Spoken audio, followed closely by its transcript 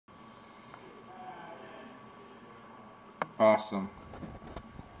Awesome.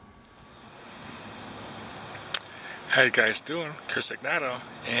 How you guys doing? Chris Egnoto,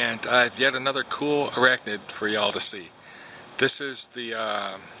 and I have yet another cool arachnid for y'all to see. This is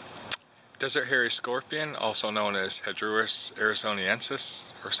the desert hairy scorpion, also known as Hadrurus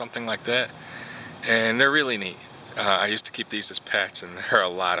arizonensis or something like that, and they're really neat. I used to keep these as pets and they're a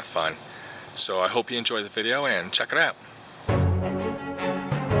lot of fun. So I hope you enjoy the video and check it out.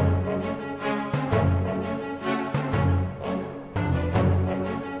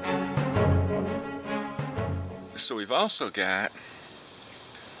 So we've also got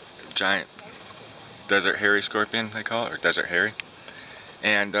giant desert hairy scorpion, they call it, or desert hairy,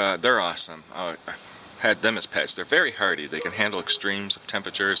 and they're awesome. I had them as pets. They're very hardy. They can handle extremes of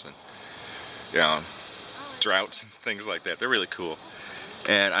temperatures and, you know, droughts and things like that. They're really cool.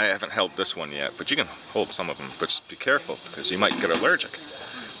 And I haven't held this one yet, but you can hold some of them. But just be careful because you might get allergic.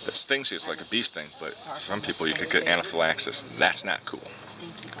 If it stings you, it's like a bee sting, but some people you could get anaphylaxis. That's not cool.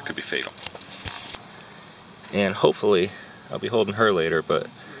 It could be fatal. And hopefully, I'll be holding her later, but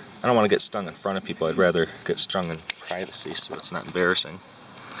I don't want to get stung in front of people. I'd rather get stung in privacy so it's not embarrassing.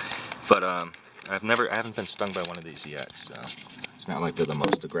 But I haven't been stung by one of these yet, so it's not like they're the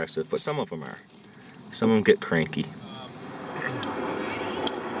most aggressive, but some of them are. Some of them get cranky.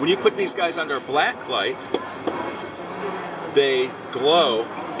 When you put these guys under a black light, they glow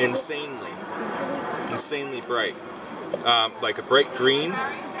insanely bright. Like a bright green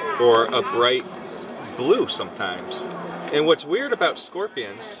or a bright blue sometimes. And what's weird about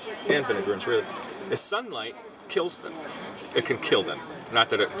scorpions, and vinegarins really, is sunlight kills them. It can kill them. Not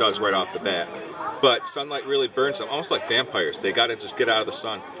that it does right off the bat. But sunlight really burns them, almost like vampires. They gotta just get out of the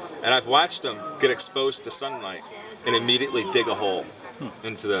sun. And I've watched them get exposed to sunlight and immediately dig a hole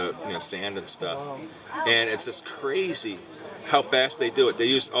into the sand and stuff. And it's just crazy how fast they do it. They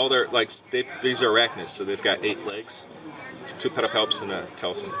use all their, these are arachnids, so they've got 8 legs, 2 pedipalps and a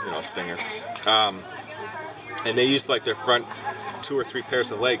telson, stinger. And they use like their front 2 or 3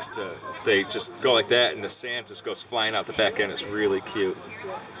 pairs of legs they just go like that, and the sand just goes flying out the back end. It's really cute.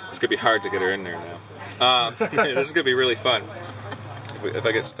 It's gonna be hard to get her in there now. This is gonna be really fun. If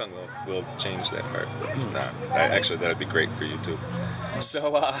I get stung, we'll change that part. No, actually, that'd be great for you too.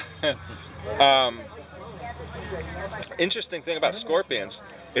 So, interesting thing about scorpions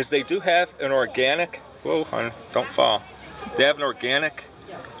is they do have an organic. Whoa, hon, don't fall. They have an organic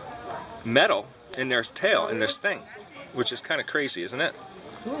metal in their tail, in their sting, which is kind of crazy, isn't it?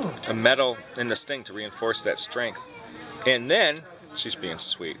 A metal in the sting to reinforce that strength. And then she's being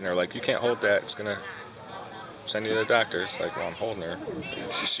sweet, and they're like, "You can't hold that. It's gonna send you to the doctor." It's like, well, I'm holding her.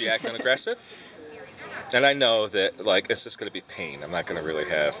 Is she acting aggressive? And I know that, it's just going to be pain. I'm not going to really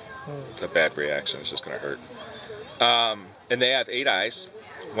have a bad reaction. It's just going to hurt. And they have 8 eyes,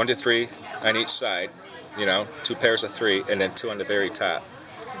 1 to 3 on each side, 2 pairs of 3, and then 2 on the very top.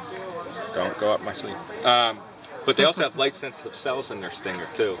 Don't go up my sleeve. But they also have light-sensitive cells in their stinger,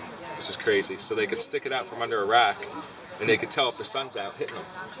 too, which is crazy. So they could stick it out from under a rock, and they could tell if the sun's out hitting them.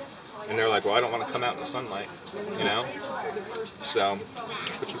 And they're like, well, I don't want to come out in the sunlight, So,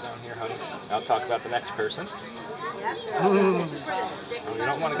 put you down here, honey. I'll talk about the next person. Oh, you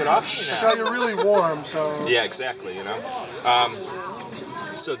don't want to get off me now. So you're really warm, so... Yeah, exactly,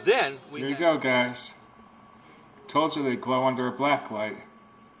 So then... Here you go, guys. Told you they glow under a black light.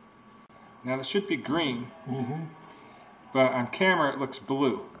 Now, this should be green, but on camera it looks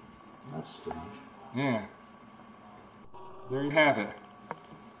blue. That's strange. Yeah. There you have it.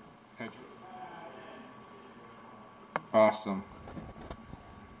 Awesome.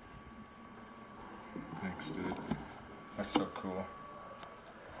 Thanks, dude. That's so cool.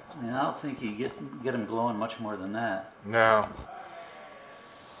 I mean, I don't think you get them glowing much more than that. No.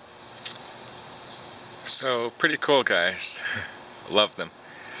 So, pretty cool, guys. Love them.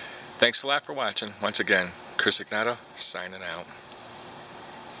 Thanks a lot for watching. Once again, Chris Egnoto, signing out.